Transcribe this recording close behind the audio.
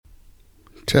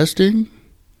Testing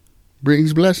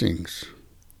brings blessings.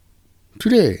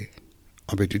 Today,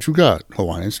 I bet you God,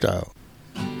 Hawaiian style.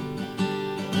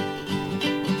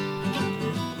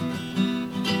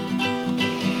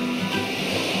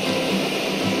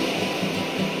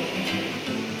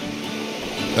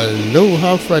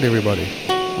 Aloha Friday, everybody.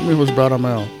 I'm your host, Brother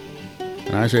Mel.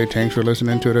 And I say thanks for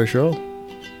listening to the show.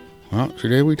 Well,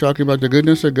 today we're talking about the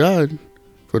goodness of God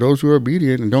for those who are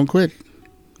obedient and don't quit.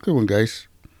 Good one, guys.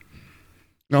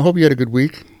 Now, I hope you had a good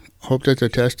week. I hope that the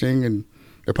testing and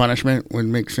the punishment would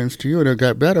make sense to you and it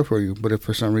got better for you. But if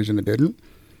for some reason it didn't,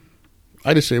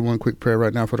 I just say one quick prayer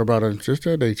right now for the brother and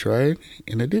sister. They tried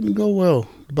and it didn't go well.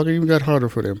 The bucket even got harder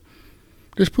for them.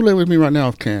 Just pull it with me right now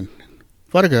if you can.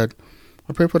 Father God,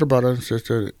 I pray for the brother and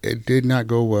sister. It did not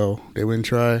go well. They went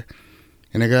try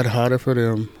and it got harder for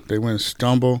them. They went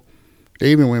stumble.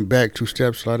 They even went back 2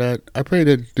 steps like that. I pray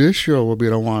that this show will be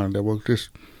the one that will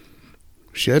just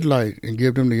shed light and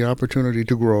give them the opportunity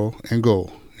to grow and go.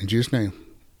 In Jesus' name.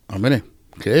 Amen.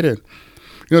 Okay then.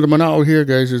 You know, the mana'o here,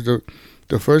 guys, is the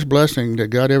first blessing that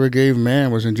God ever gave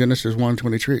man was in Genesis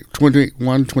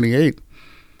 1:28.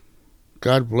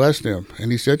 God blessed them,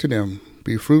 and he said to them,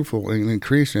 be fruitful and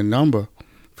increase in number,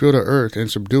 fill the earth and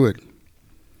subdue it.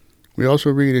 We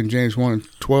also read in James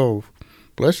 1:12,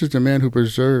 blessed is the man who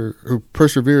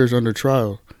perseveres under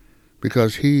trial,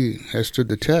 because he has stood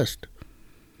the test.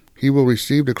 He will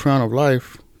receive the crown of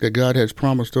life that God has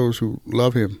promised those who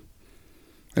love him.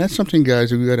 And that's something,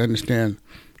 guys, that we got to understand.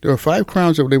 There are 5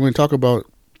 crowns that they would talk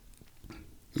about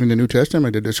in the New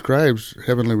Testament that describes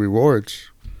heavenly rewards.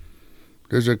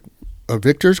 There's a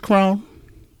victor's crown.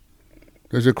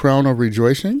 There's a crown of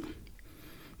rejoicing,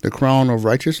 the crown of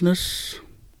righteousness,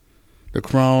 the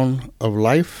crown of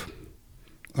life,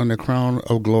 and the crown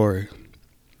of glory.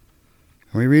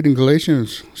 And we read in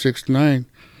Galatians 6:9,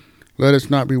 let us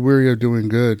not be weary of doing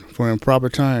good, for in proper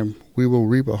time we will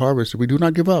reap a harvest if we do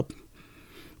not give up.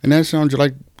 And that sounds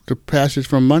like the passage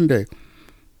from Monday.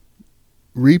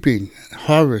 Reaping,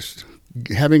 harvest,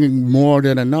 having more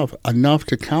than enough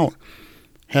to count,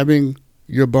 having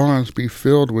your barns be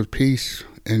filled with peace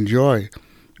and joy,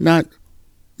 not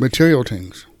material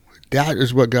things. That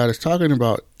is what God is talking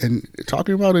about, and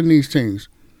talking about in these things.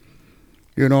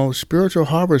 You know, spiritual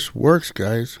harvest works,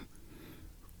 guys.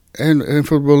 And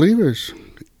for believers,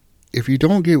 if you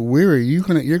don't get weary, you're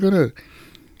gonna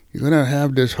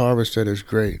have this harvest that is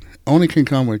great. Only can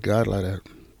come with God like that.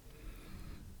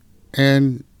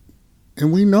 And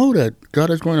we know that God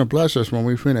is going to bless us when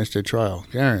we finish the trial,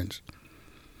 guaranteed.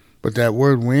 But that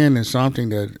word win is something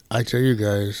that I tell you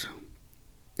guys,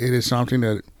 it is something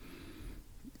that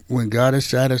when God is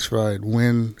satisfied,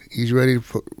 when he's ready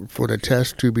for the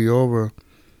test to be over,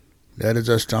 that is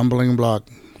a stumbling block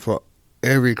for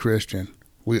every Christian.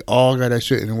 We all got to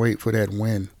sit and wait for that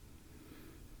win.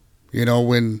 You know,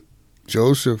 when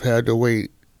Joseph had to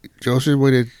wait, Joseph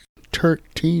waited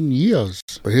 13 years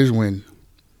for his win.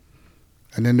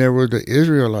 And then there were the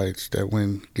Israelites that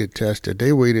when get tested,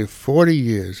 they waited 40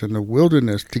 years in the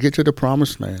wilderness to get to the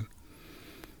promised land.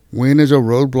 Win is a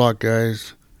roadblock,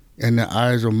 guys, in the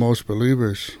eyes of most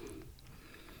believers.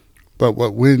 But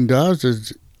what win does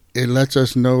is it lets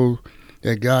us know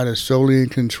that God is solely in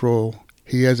control.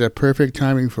 He has a perfect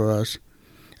timing for us,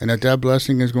 and that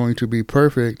blessing is going to be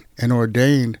perfect and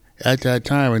ordained at that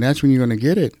time, and that's when you're going to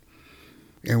get it.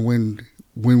 And when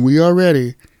we are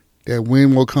ready, that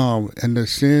win will come, and the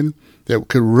sin that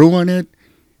could ruin it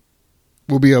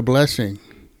will be a blessing,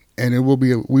 and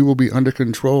we will be under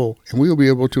control, and we will be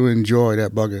able to enjoy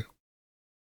that bucket.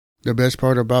 The best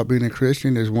part about being a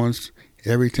Christian is once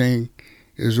everything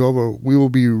is over, we will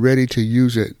be ready to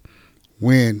use it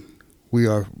when we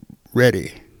are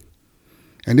ready.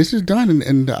 And this is done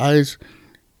in the eyes,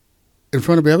 in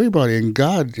front of everybody, and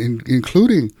God,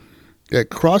 including that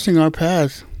crossing our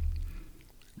path,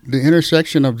 the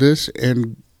intersection of this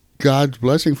and God's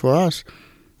blessing for us,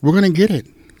 we're going to get it.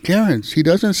 Guaranteed. He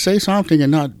doesn't say something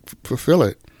and not fulfill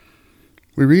it.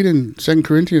 We read in 2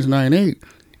 Corinthians 9:8,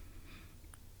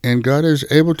 and God is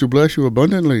able to bless you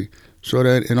abundantly, so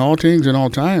that in all things and all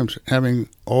times, having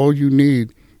all you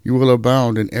need, you will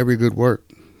abound in every good work.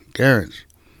 Guaranteed.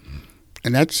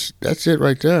 And that's it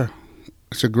right there.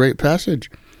 It's a great passage.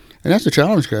 And that's the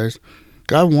challenge, guys.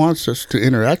 God wants us to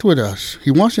interact with us.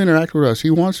 He wants to interact with us. He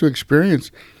wants to experience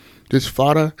this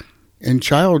father and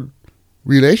child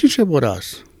relationship with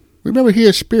us. Remember, he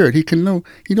is spirit. He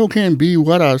can't be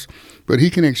with us, but he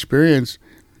can experience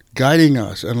guiding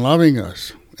us and loving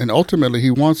us. And ultimately,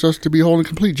 he wants us to be whole and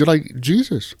complete, just like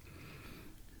Jesus.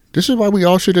 This is why we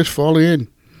all should just fall in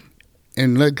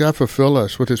and let God fulfill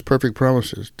us with his perfect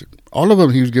promises. All of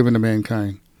them he was given to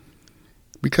mankind.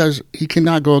 because he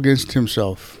cannot go against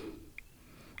himself.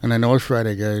 And I know it's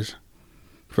Friday, guys.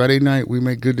 Friday night, we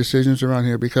make good decisions around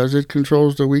here because it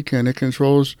controls the weekend. It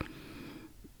controls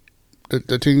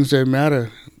the things that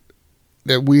matter,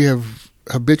 that we have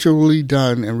habitually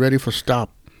done and ready for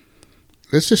stop.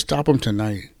 Let's just stop them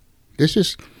tonight.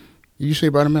 You say,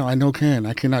 Brother Mel, I know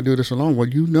I cannot do this alone. Well,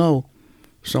 you know,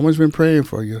 someone's been praying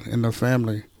for you in the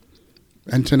family.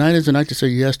 And tonight is the night to say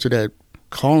yes to that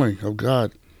calling of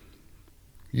God.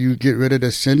 You get rid of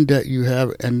the sin that you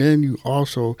have, and then you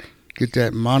also get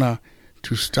that mana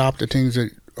to stop the things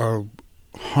that are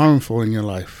harmful in your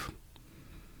life.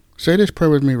 Say this prayer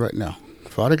with me right now.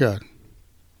 Father God,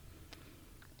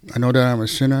 I know that I'm a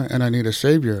sinner and I need a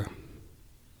Savior.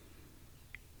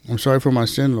 I'm sorry for my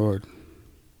sin, Lord.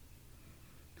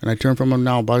 And I turn from them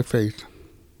now by faith.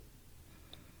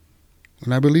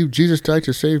 And I believe Jesus died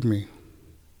to save me.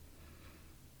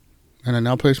 And I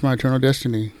now place my eternal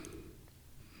destiny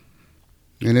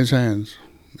in his hands.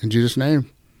 In Jesus'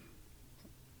 name.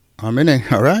 Amen.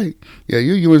 All right. Yeah,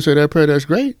 you want to say that prayer? That's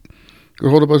great. Go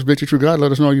hold up us, Victory True God.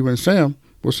 Let us know you and Sam.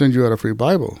 We'll send you out a free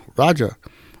Bible. Roger.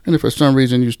 And if for some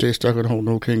reason you stay stuck at home,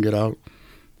 no can't get out,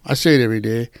 I say it every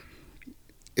day.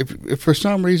 If for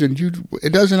some reason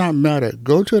it does not matter,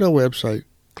 go to the website,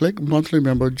 click monthly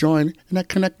member, join, and that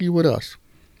connect you with us.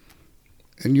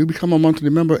 And you become a monthly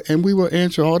member, and we will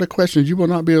answer all the questions. You will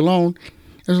not be alone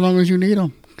as long as you need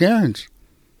them. Guaranteed.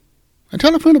 And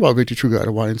tell a friend about Victory True God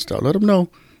Hawaiian Style. Let them know.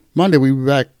 Monday we'll be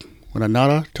back with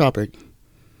another topic.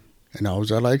 And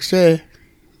as I like to say,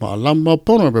 ma'alama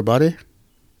pono, everybody.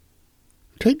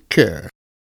 Take care.